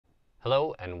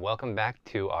Hello and welcome back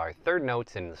to our third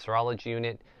notes in the serology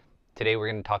unit. Today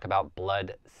we're going to talk about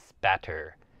blood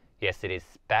spatter. Yes, it is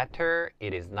spatter.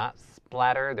 It is not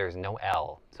splatter. There's no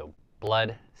L. So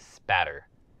blood spatter.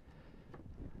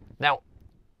 Now,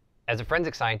 as a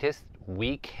forensic scientist,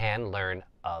 we can learn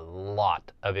a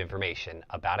lot of information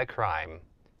about a crime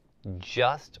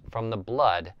just from the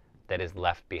blood that is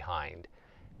left behind.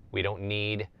 We don't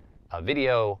need a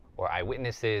video or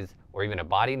eyewitnesses or even a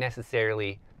body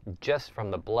necessarily. Just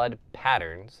from the blood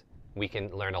patterns, we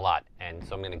can learn a lot. And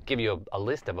so I'm going to give you a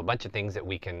list of a bunch of things that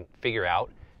we can figure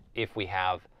out if we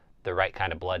have the right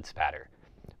kind of blood spatter.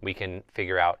 We can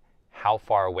figure out how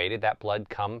far away did that blood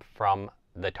come from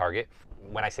the target.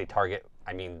 When I say target,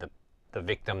 I mean the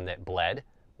victim that bled,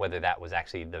 whether that was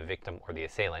actually the victim or the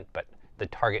assailant, but the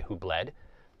target who bled.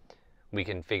 We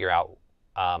can figure out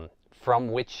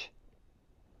from which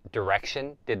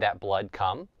direction did that blood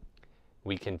come.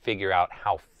 We can figure out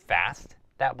how fast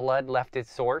that blood left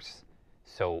its source.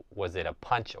 So was it a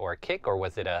punch or a kick, or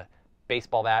was it a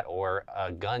baseball bat or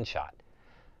a gunshot?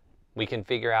 We can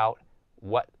figure out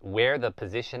where the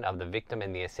position of the victim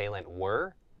and the assailant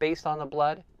were based on the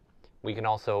blood. We can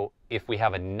also, if we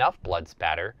have enough blood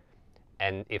spatter,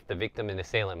 and if the victim and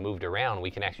assailant moved around,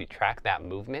 we can actually track that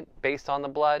movement based on the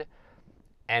blood.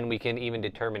 And we can even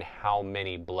determine how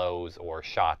many blows or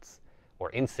shots or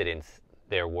incidents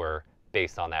there were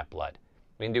based on that blood.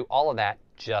 We can do all of that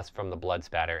just from the blood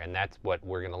spatter, and that's what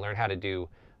we're going to learn how to do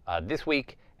this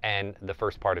week and the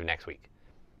first part of next week.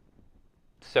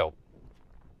 So,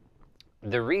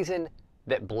 the reason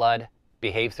that blood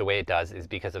behaves the way it does is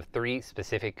because of three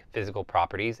specific physical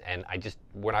properties, and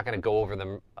we're not going to go over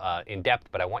them in depth,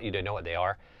 but I want you to know what they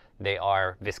are. They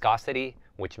are viscosity,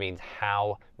 which means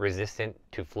how resistant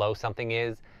to flow something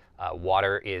is.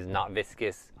 Water is not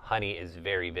viscous. Honey is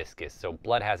very viscous. So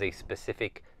blood has a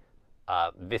specific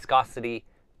viscosity.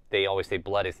 They always say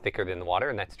blood is thicker than the water,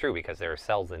 and that's true because there are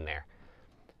cells in there.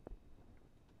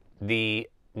 The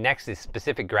next is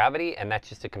specific gravity, and that's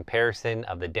just a comparison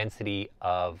of the density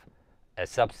of a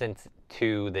substance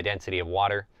to the density of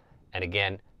water. And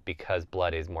again, because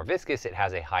blood is more viscous, it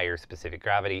has a higher specific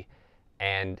gravity.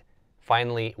 And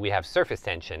finally, we have surface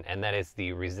tension, and that is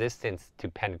the resistance to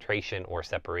penetration or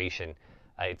separation.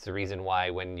 It's the reason why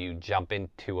when you jump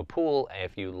into a pool,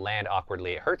 if you land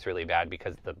awkwardly, it hurts really bad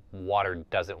because the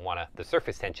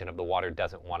surface tension of the water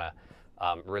doesn't want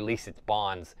to release its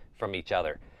bonds from each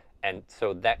other. And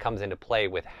so that comes into play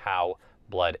with how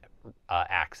blood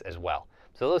acts as well.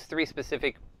 So those three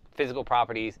specific physical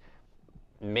properties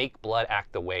make blood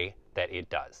act the way that it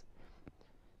does.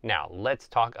 Now, let's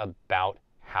talk about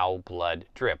how blood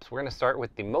drips. We're going to start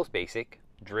with the most basic,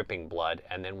 dripping blood,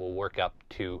 and then we'll work up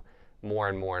to more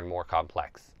and more and more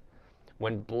complex.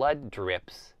 When blood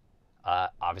drips,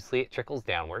 obviously it trickles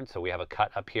downward. So we have a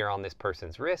cut up here on this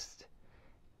person's wrist,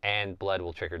 and blood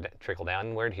will trickle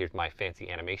downward. Here's my fancy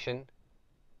animation.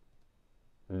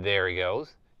 There he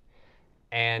goes.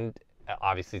 And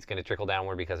obviously it's going to trickle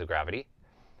downward because of gravity.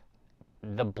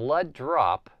 The blood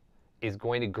drop is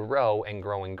going to grow and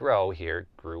grow and grow. Here,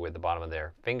 grew at the bottom of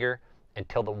their finger,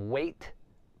 until the weight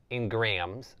in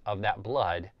grams of that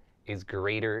blood is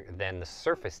greater than the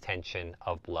surface tension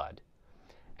of blood.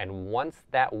 And once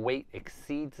that weight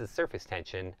exceeds the surface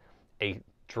tension, a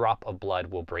drop of blood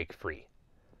will break free.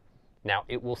 Now,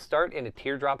 it will start in a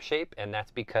teardrop shape, and that's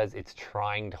because it's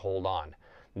trying to hold on.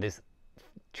 This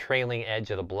trailing edge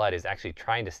of the blood is actually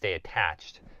trying to stay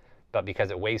attached, but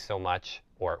because it weighs so much,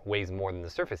 or weighs more than the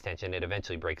surface tension, it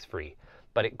eventually breaks free.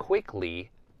 But it quickly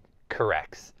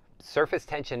corrects. Surface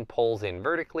tension pulls in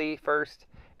vertically first,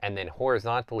 and then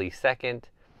horizontally second.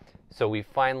 So we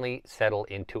finally settle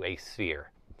into a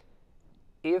sphere.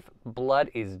 If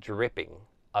blood is dripping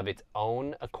of its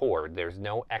own accord, there's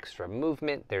no extra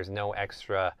movement, there's no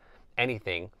extra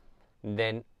anything,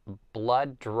 then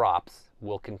blood drops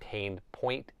will contain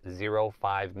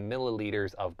 0.05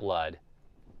 milliliters of blood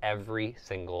every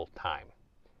single time.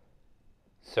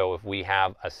 So if we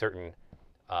have a certain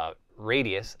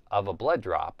radius of a blood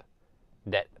drop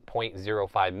that 0.05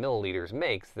 milliliters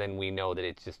makes, then we know that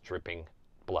it's just dripping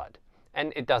blood.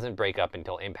 And it doesn't break up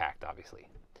until impact, obviously.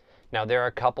 Now, there are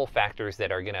a couple factors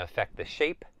that are going to affect the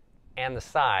shape and the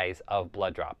size of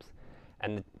blood drops.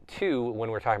 And the two, when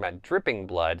we're talking about dripping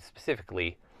blood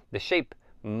specifically, the shape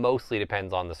mostly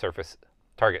depends on the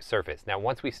target surface. Now,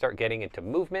 once we start getting into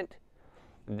movement,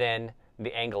 then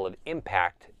the angle of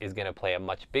impact is going to play a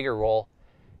much bigger role,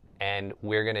 and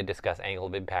we're going to discuss angle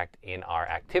of impact in our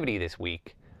activity this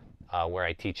week, where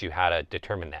I teach you how to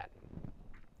determine that.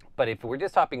 But if we're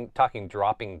just talking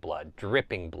dropping blood,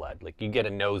 dripping blood, like you get a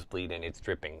nosebleed and it's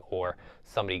dripping, or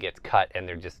somebody gets cut and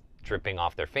they're just dripping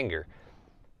off their finger.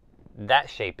 That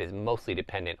shape is mostly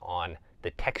dependent on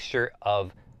the texture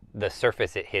of the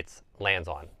surface it lands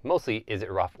on. Mostly, is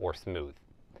it rough or smooth?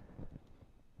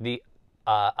 The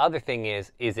other thing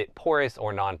is it porous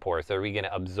or non-porous? Are we going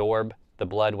to absorb the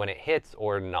blood when it hits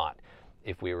or not?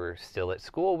 If we were still at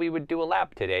school, we would do a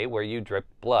lab today where you drip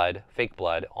blood, fake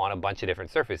blood, on a bunch of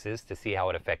different surfaces to see how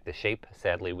it affects the shape.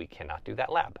 Sadly, we cannot do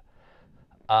that lab.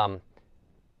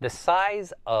 The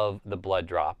size of the blood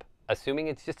drop, assuming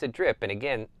it's just a drip, and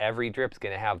again, every drip's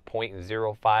going to have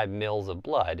 0.05 mils of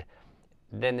blood,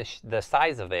 then the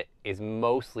size of it is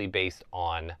mostly based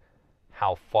on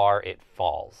how far it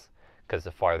falls. Because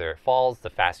the farther it falls,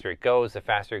 the faster it goes. The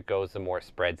faster it goes, the more it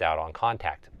spreads out on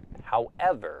contact.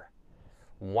 However,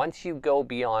 once you go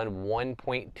beyond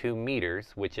 1.2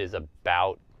 meters, which is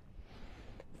about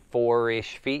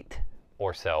 4-ish feet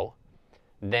or so,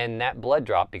 then that blood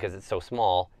drop, because it's so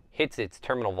small, hits its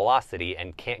terminal velocity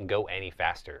and can't go any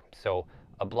faster. So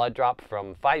a blood drop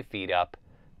from 5 feet up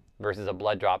versus a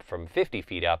blood drop from 50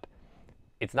 feet up,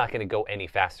 it's not going to go any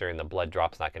faster, and the blood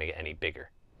drop's not going to get any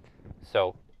bigger.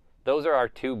 So those are our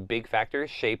two big factors,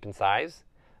 shape and size.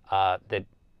 That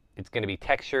it's going to be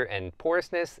texture and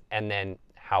porousness, and then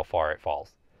how far it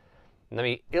falls. Let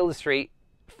me illustrate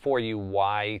for you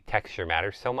why texture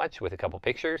matters so much with a couple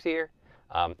pictures here.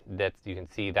 You can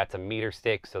see that's a meter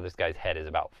stick, so this guy's head is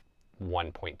about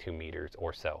 1.2 meters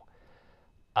or so.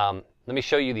 Let me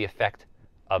show you the effect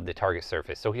of the target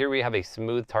surface. So here we have a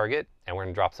smooth target, and we're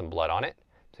going to drop some blood on it.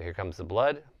 So here comes the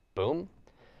blood, boom.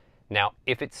 Now,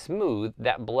 if it's smooth,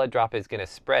 that blood drop is going to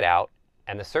spread out,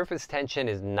 and the surface tension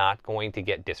is not going to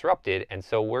get disrupted, and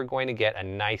so we're going to get a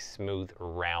nice, smooth,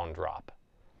 round drop.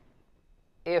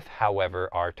 If, however,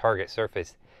 our target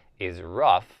surface is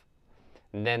rough,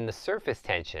 then the surface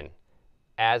tension,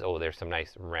 there's some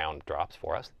nice round drops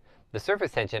for us. The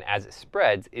surface tension, as it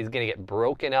spreads, is going to get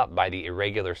broken up by the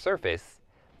irregular surface,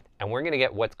 and we're going to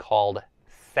get what's called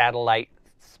satellite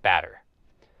spatter.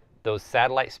 Those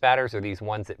satellite spatters are these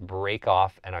ones that break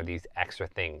off and are these extra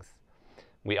things.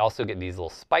 We also get these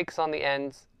little spikes on the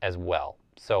ends as well.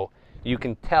 So you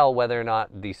can tell whether or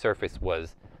not the surface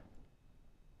was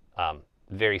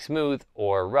very smooth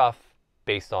or rough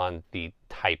based on the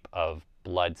type of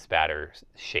blood spatter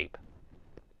shape.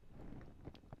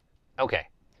 Okay,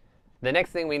 the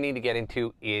next thing we need to get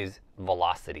into is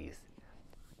velocities.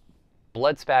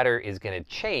 Blood spatter is going to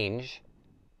change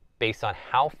based on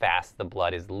how fast the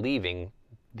blood is leaving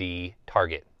the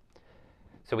target.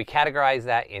 So we categorize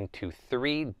that into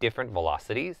 3 different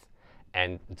velocities,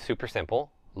 and it's super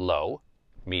simple: low,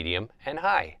 medium, and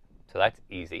high. So that's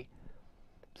easy.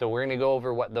 So we're going to go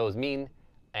over what those mean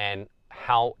and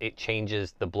how it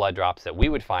changes the blood drops that we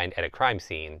would find at a crime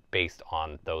scene based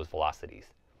on those velocities.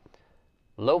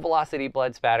 Low velocity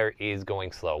blood spatter is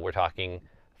going slow. We're talking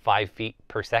 5 feet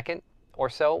per second or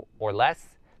so, or less.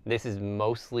 This is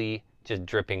mostly just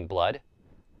dripping blood.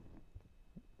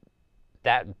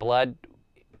 That blood,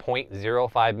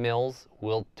 0.05 mils,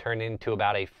 will turn into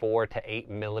about a 4 to 8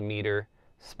 millimeter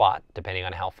spot, depending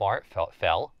on how far it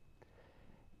fell.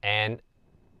 And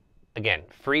again,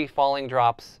 free falling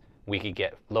drops, we could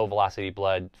get low velocity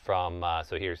blood from,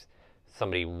 so here's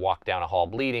somebody walked down a hall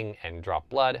bleeding and dropped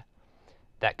blood.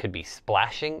 That could be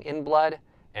splashing in blood,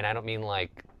 and I don't mean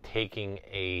like taking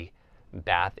a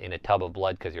bath in a tub of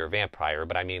blood because you're a vampire,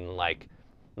 but I mean like,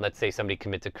 let's say somebody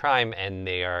commits a crime and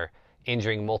they are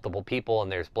injuring multiple people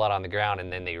and there's blood on the ground, and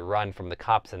then they run from the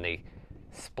cops and they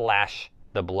splash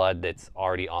the blood that's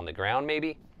already on the ground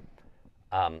maybe.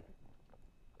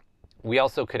 We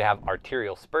also could have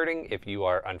arterial spurting. If you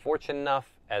are unfortunate enough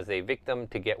as a victim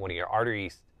to get one of your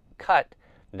arteries cut,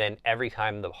 then every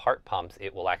time the heart pumps,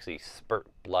 it will actually spurt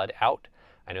blood out.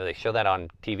 I know they show that on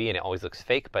TV and it always looks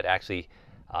fake, but actually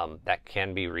that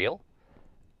can be real.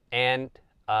 And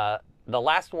the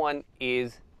last one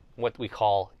is what we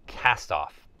call cast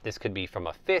off. This could be from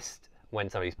a fist when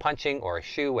somebody's punching, or a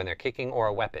shoe when they're kicking, or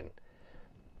a weapon.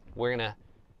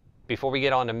 Before we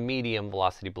get on to medium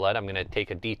velocity blood, I'm going to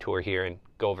take a detour here and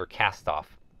go over cast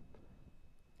off.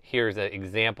 Here's an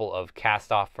example of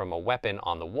cast off from a weapon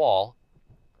on the wall.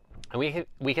 And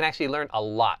we can actually learn a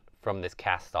lot from this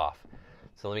cast off.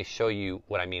 So let me show you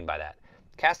what I mean by that.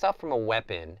 Cast off from a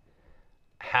weapon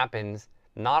happens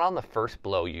not on the first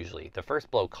blow usually. The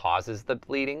first blow causes the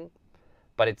bleeding,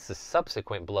 but it's the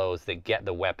subsequent blows that get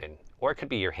the weapon, or it could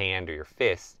be your hand or your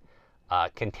fist,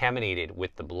 contaminated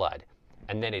with the blood.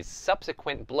 And then it's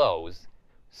subsequent blows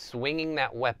swinging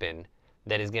that weapon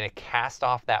that is going to cast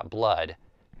off that blood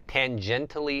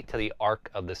tangentially to the arc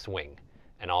of the swing.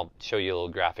 And I'll show you a little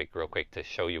graphic real quick to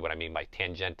show you what I mean by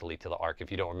tangentially to the arc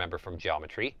if you don't remember from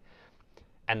geometry.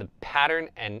 And the pattern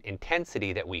and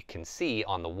intensity that we can see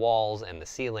on the walls and the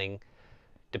ceiling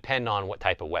depend on what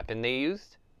type of weapon they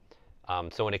used.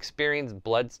 So an experienced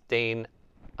bloodstain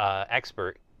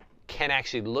expert can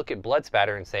actually look at blood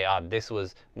spatter and say, this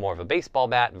was more of a baseball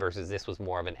bat versus this was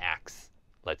more of an axe,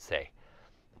 let's say.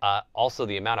 Also,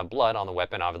 the amount of blood on the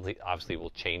weapon obviously will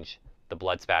change the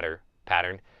blood spatter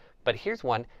pattern. But here's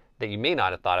one that you may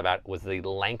not have thought about, was the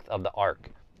length of the arc.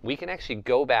 We can actually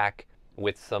go back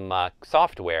with some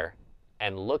software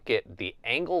and look at the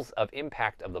angles of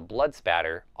impact of the blood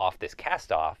spatter off this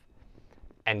cast off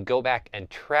and go back and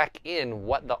track in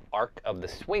what the arc of the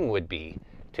swing would be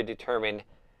to determine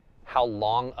how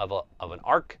long of an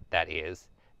arc that is.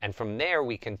 And from there,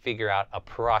 we can figure out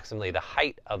approximately the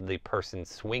height of the person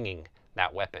swinging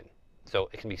that weapon. So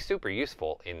it can be super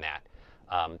useful in that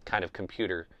kind of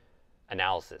computer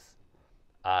analysis.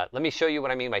 Let me show you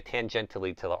what I mean by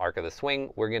tangentially to the arc of the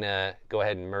swing. We're going to go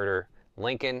ahead and murder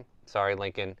Lincoln. Sorry,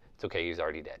 Lincoln. It's okay. He's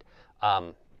already dead.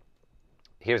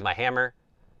 Here's my hammer,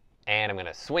 and I'm going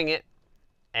to swing it.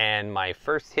 And my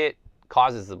first hit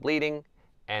causes the bleeding,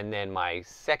 and then my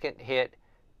second hit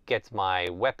gets my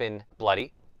weapon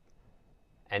bloody.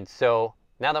 And so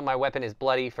now that my weapon is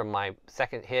bloody from my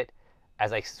second hit,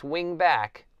 as I swing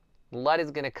back, blood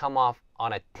is going to come off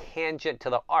on a tangent to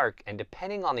the arc, and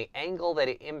depending on the angle that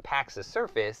it impacts the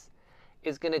surface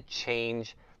is going to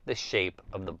change the shape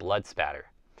of the blood spatter.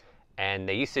 And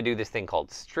they used to do this thing called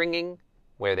stringing,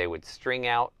 where they would string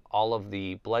out all of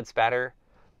the blood spatter.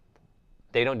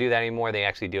 They don't do that anymore. They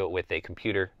actually do it with a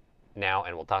computer now,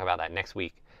 and we'll talk about that next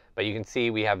week. But you can see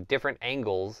we have different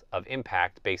angles of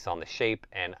impact based on the shape,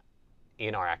 and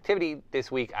in our activity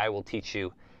this week, I will teach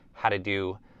you how to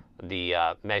do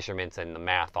the measurements and the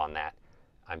math on that.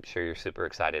 I'm sure you're super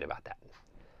excited about that.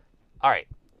 All right,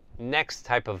 next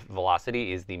type of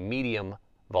velocity is the medium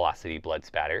velocity blood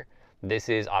spatter. This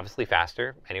is obviously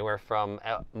faster, anywhere from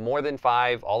more than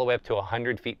 5 all the way up to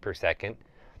 100 feet per second.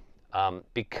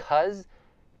 Because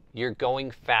you're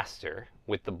going faster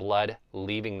with the blood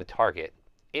leaving the target,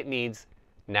 it needs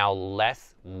now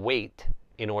less weight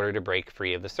in order to break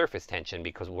free of the surface tension,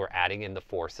 because we're adding in the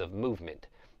force of movement.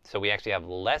 So we actually have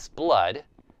less blood.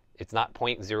 It's not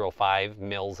 0.05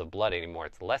 mils of blood anymore.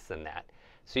 It's less than that.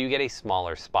 So you get a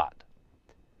smaller spot.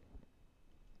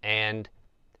 And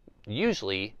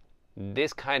usually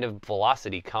this kind of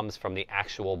velocity comes from the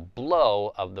actual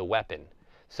blow of the weapon.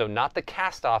 So not the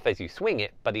cast off as you swing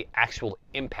it, but the actual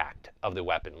impact of the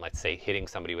weapon. Let's say hitting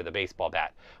somebody with a baseball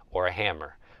bat or a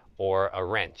hammer or a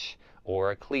wrench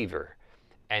or a cleaver.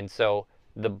 And so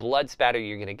the blood spatter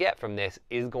you're going to get from this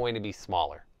is going to be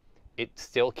smaller. It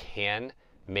still can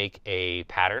make a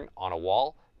pattern on a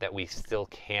wall that we still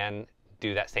can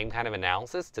do that same kind of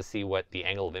analysis to see what the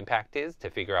angle of impact is to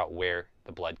figure out where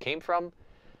the blood came from.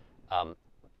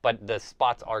 But the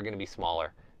spots are going to be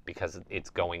smaller because it's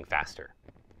going faster.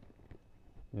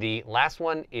 The last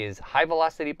one is high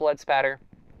velocity blood spatter.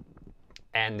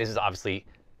 And this is obviously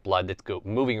blood that's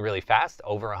moving really fast,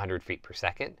 over 100 feet per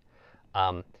second.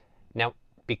 Now,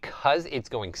 because it's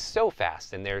going so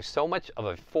fast and there's so much of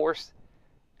a force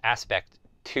aspect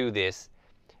to this,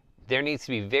 there needs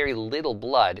to be very little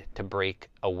blood to break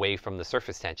away from the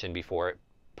surface tension before it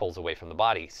pulls away from the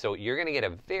body. So you're going to get a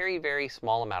very, very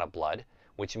small amount of blood,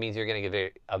 which means you're going to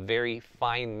get a very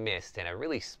fine mist and a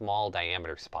really small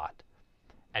diameter spot.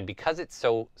 And because it's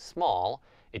so small,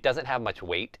 it doesn't have much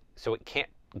weight, so it can't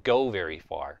go very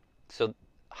far. So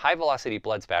high velocity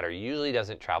blood spatter usually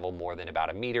doesn't travel more than about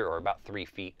 1 meter or about 3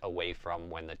 feet away from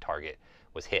when the target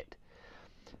was hit.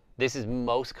 This is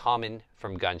most common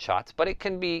from gunshots, but it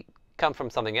can come from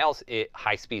something else.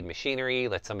 High-speed machinery.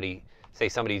 Let somebody say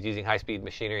somebody's using high-speed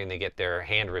machinery and they get their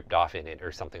hand ripped off in it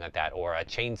or something like that, or a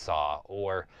chainsaw,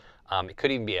 or it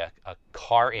could even be a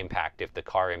car impact if the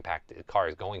car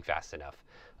is going fast enough.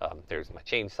 There's my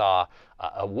chainsaw,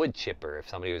 a wood chipper. If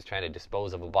somebody was trying to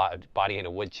dispose of a body in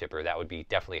a wood chipper, that would be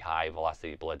definitely high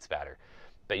velocity blood spatter.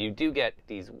 But you do get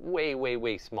these way, way,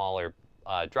 way smaller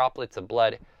droplets of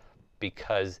blood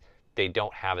because they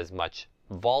don't have as much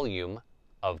volume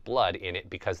of blood in it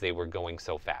because they were going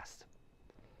so fast.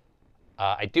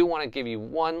 I do want to give you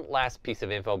one last piece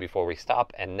of info before we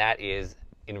stop, and that is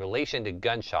in relation to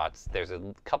gunshots. There's a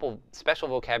couple special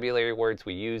vocabulary words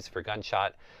we use for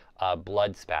gunshot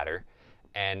blood spatter,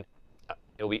 and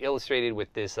it'll be illustrated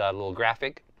with this little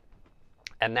graphic,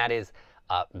 and that is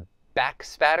back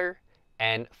spatter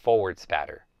and forward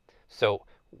spatter. So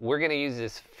we're going to use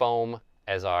this foam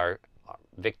as our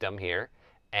victim here,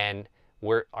 and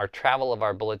our travel of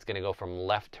our bullet's going to go from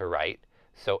left to right.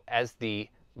 So as the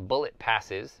bullet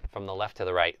passes from the left to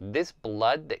the right, this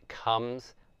blood that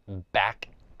comes back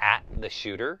at the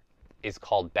shooter is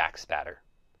called back spatter.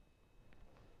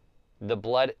 The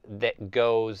blood that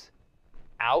goes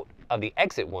out of the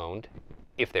exit wound,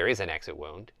 if there is an exit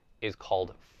wound, is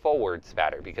called forward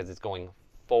spatter because it's going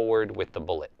forward with the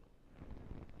bullet.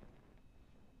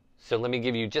 So let me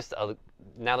give you just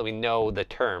now that we know the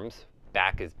terms,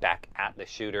 back is back at the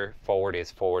shooter, forward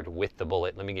is forward with the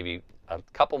bullet. Let me give you a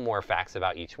couple more facts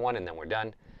about each one and then we're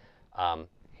done.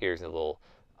 Here's a little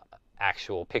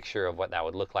actual picture of what that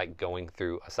would look like going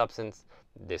through a substance.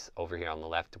 This over here on the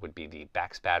left would be the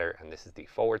back spatter, and this is the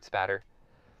forward spatter.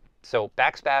 So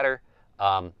back spatter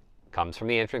comes from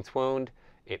the entrance wound.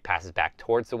 It passes back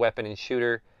towards the weapon and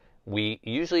shooter. We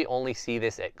usually only see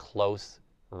this at close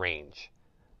range.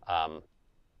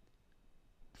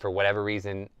 For whatever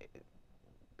reason,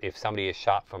 if somebody is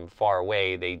shot from far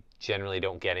away, they generally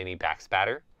don't get any back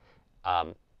spatter.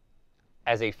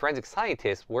 As a forensic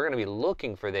scientist, we're going to be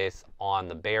looking for this on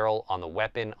the barrel, on the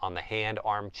weapon, on the hand,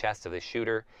 arm, chest of the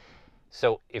shooter.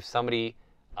 So if somebody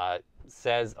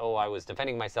says, oh, I was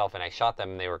defending myself and I shot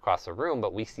them and they were across the room,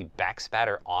 but we see back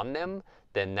spatter on them,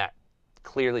 then that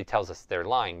clearly tells us they're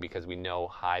lying because we know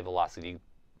high velocity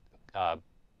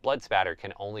blood spatter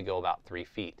can only go about 3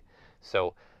 feet.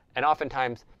 So, and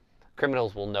oftentimes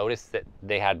criminals will notice that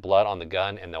they had blood on the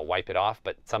gun and they'll wipe it off,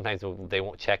 but sometimes they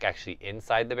won't check actually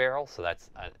inside the barrel. So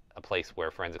that's a place where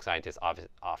forensic scientists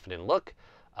often look.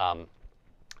 And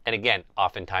again,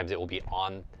 oftentimes it will be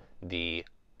on the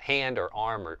hand or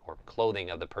arm or clothing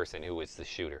of the person who was the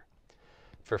shooter.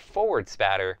 For forward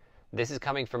spatter, this is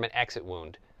coming from an exit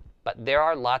wound, but there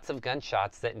are lots of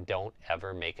gunshots that don't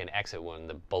ever make an exit wound.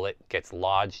 The bullet gets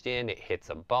lodged in, it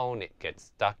hits a bone, it gets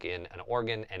stuck in an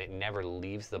organ, and it never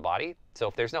leaves the body. So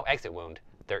if there's no exit wound,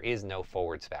 there is no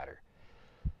forward spatter.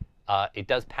 It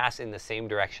does pass in the same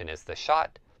direction as the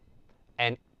shot,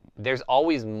 and there's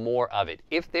always more of it.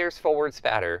 If there's forward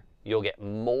spatter, you'll get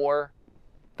more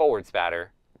forward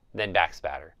spatter than back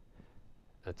spatter.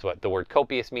 That's what the word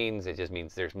copious means. It just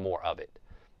means there's more of it.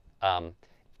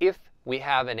 If we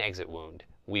have an exit wound,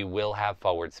 we will have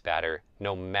forward spatter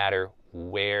no matter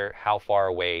how far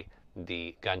away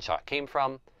the gunshot came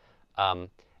from.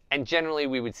 And generally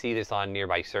we would see this on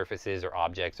nearby surfaces or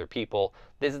objects or people.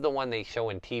 This is the one they show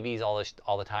in TVs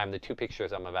all the time. The two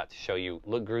pictures I'm about to show you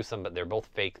look gruesome, but they're both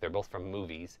fake. They're both from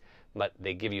movies, but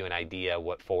they give you an idea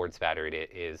what forward spatter it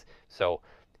is. So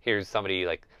here's somebody,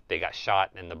 like, they got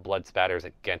shot and the blood spatters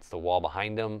against the wall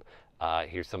behind them.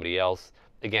 Here's somebody else.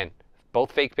 Again,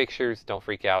 both fake pictures, don't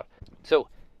freak out. So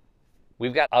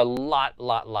we've got a lot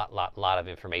of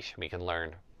information we can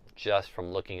learn just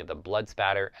from looking at the blood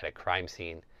spatter at a crime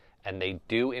scene. And they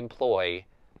do employ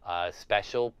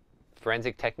special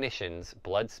forensic technicians,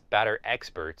 blood spatter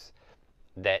experts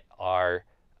that are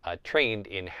trained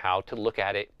in how to look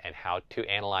at it and how to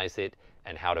analyze it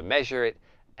and how to measure it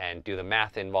and do the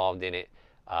math involved in it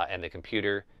and the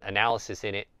computer analysis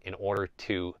in it in order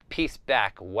to piece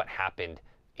back what happened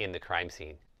in the crime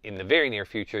scene. In the very near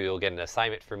future, you'll get an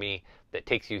assignment for me that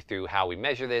takes you through how we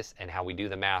measure this and how we do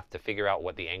the math to figure out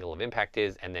what the angle of impact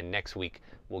is. And then next week,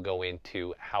 we'll go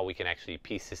into how we can actually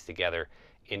piece this together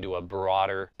into a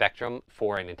broader spectrum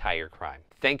for an entire crime.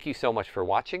 Thank you so much for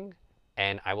watching,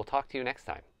 and I will talk to you next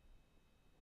time.